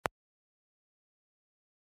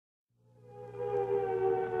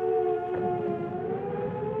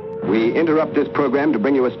We interrupt this program to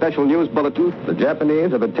bring you a special news bulletin. The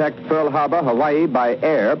Japanese have attacked Pearl Harbor, Hawaii by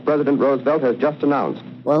air, President Roosevelt has just announced.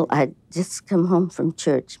 Well, I'd just come home from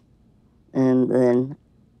church, and then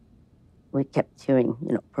we kept hearing,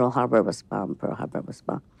 Pearl Harbor was bombed, Pearl Harbor was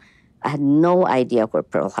bombed. I had no idea where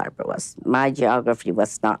Pearl Harbor was. My geography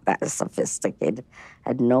was not that sophisticated.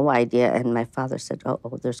 I had no idea, and my father said, oh,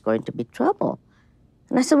 there's going to be trouble.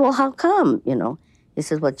 And I said, well, how come, He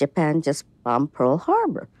said, well, Japan just bombed Pearl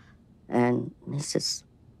Harbor. And he says,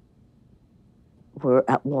 we're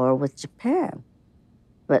at war with Japan.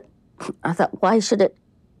 But I thought, why should it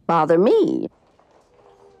bother me?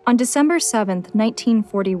 On December 7th,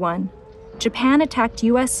 1941, Japan attacked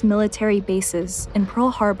U.S. military bases in Pearl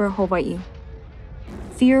Harbor, Hawaii.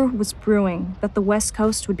 Fear was brewing that the West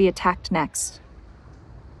Coast would be attacked next.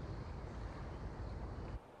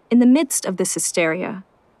 In the midst of this hysteria,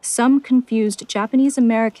 some confused Japanese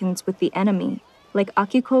Americans with the enemy, like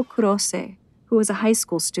Akiko Kurose, who was a high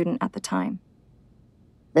school student at the time.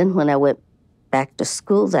 Then when I went back to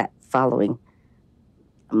school that following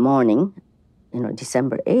morning,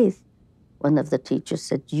 December 8th, one of the teachers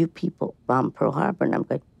said, you people bombed Pearl Harbor. And I'm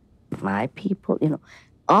going, my people?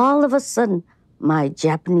 All of a sudden, my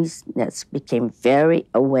Japanese-ness became very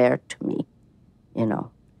aware to me,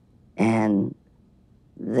 And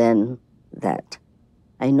then that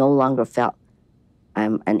I no longer felt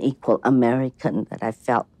I'm an equal American, that I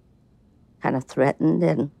felt kind of threatened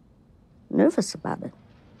and nervous about it.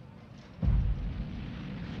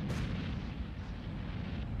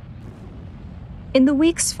 In the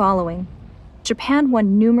weeks following, Japan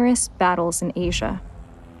won numerous battles in Asia.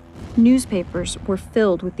 Newspapers were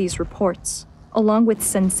filled with these reports, along with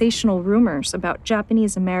sensational rumors about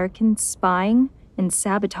Japanese Americans spying and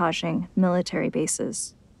sabotaging military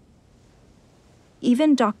bases.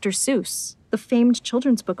 Even Dr. Seuss, the famed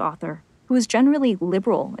children's book author, who was generally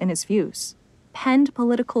liberal in his views, penned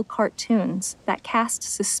political cartoons that cast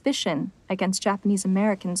suspicion against Japanese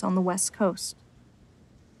Americans on the West Coast.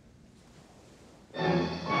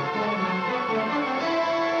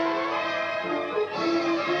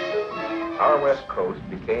 Our West Coast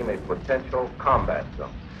became a potential combat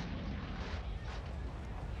zone.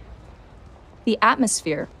 The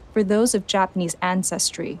atmosphere for those of Japanese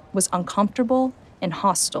ancestry was uncomfortable and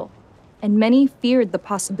hostile, and many feared the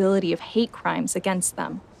possibility of hate crimes against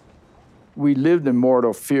them. We lived in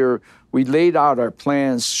mortal fear. We laid out our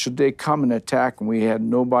plans. Should they come and attack and we had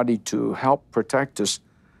nobody to help protect us,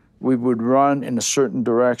 we would run in a certain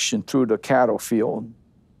direction through the cattle field,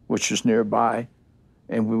 which was nearby,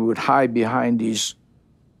 and we would hide behind these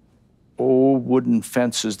old wooden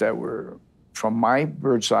fences that were, from my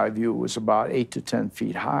bird's eye view, was about 8 to 10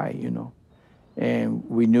 feet high, And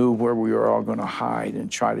we knew where we were all going to hide and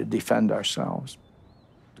try to defend ourselves.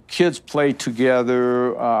 The kids played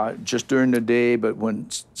together just during the day, but when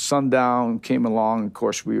sundown came along, of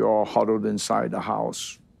course, we were all huddled inside the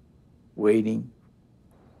house, waiting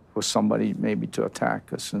for somebody maybe to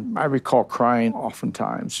attack us. And I recall crying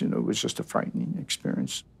oftentimes. It was just a frightening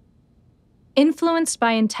experience. Influenced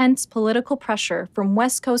by intense political pressure from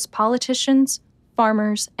West Coast politicians,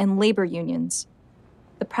 farmers, and labor unions,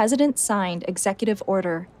 the president signed Executive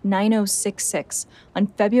Order 9066 on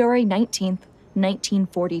February 19,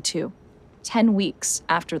 1942, 10 weeks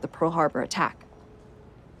after the Pearl Harbor attack.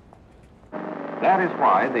 That is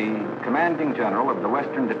why the commanding general of the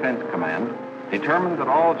Western Defense Command determined that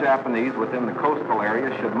all Japanese within the coastal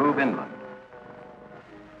area should move inland.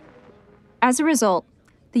 As a result,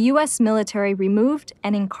 the U.S. military removed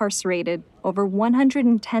and incarcerated over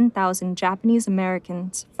 110,000 Japanese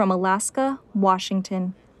Americans from Alaska,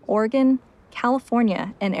 Washington, Oregon,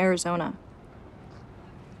 California, and Arizona.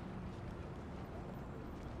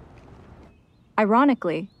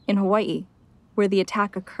 Ironically, in Hawaii, where the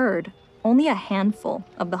attack occurred, only a handful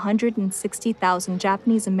of the 160,000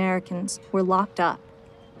 Japanese Americans were locked up,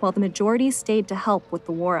 while the majority stayed to help with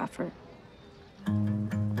the war effort.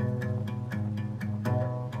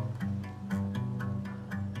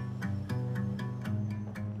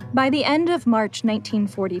 By the end of March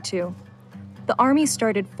 1942, the Army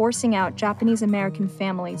started forcing out Japanese American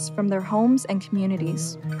families from their homes and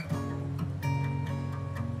communities.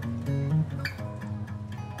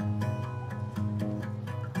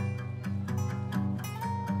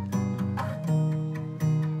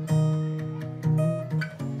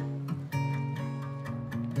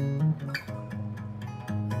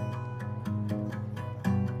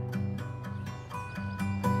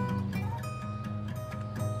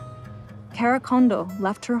 Kara Kondo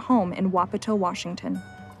left her home in Wapato, Washington.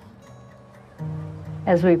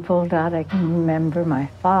 As we pulled out, I can remember my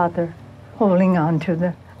father holding on to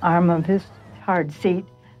the arm of his hard seat,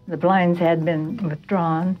 The blinds had been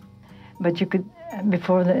withdrawn, but you could,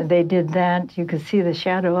 before they did that, you could see the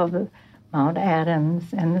shadow of the Mount Adams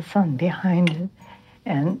and the sun behind it.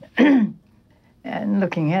 And, and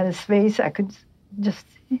looking at his face, I could just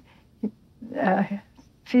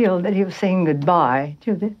feel that he was saying goodbye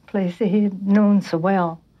to the place that he had known so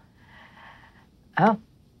well.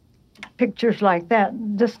 Pictures like that,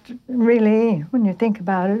 just really, when you think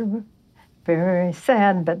about it, were very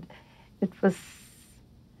sad, but it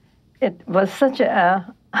was such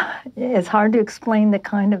a, it's hard to explain the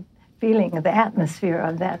kind of feeling, the atmosphere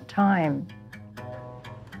of that time.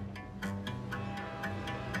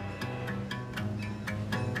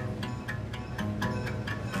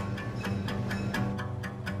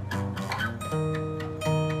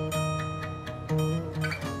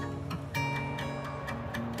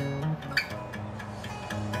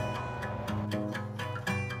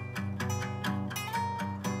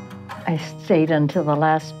 I stayed until the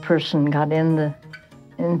last person got into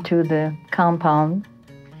the compound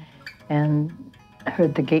and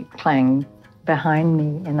heard the gate clang behind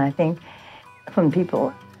me. And I think when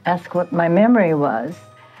people ask what my memory was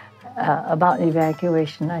about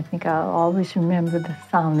evacuation, I think I'll always remember the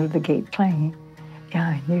sound of the gate clanging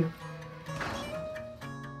behind you.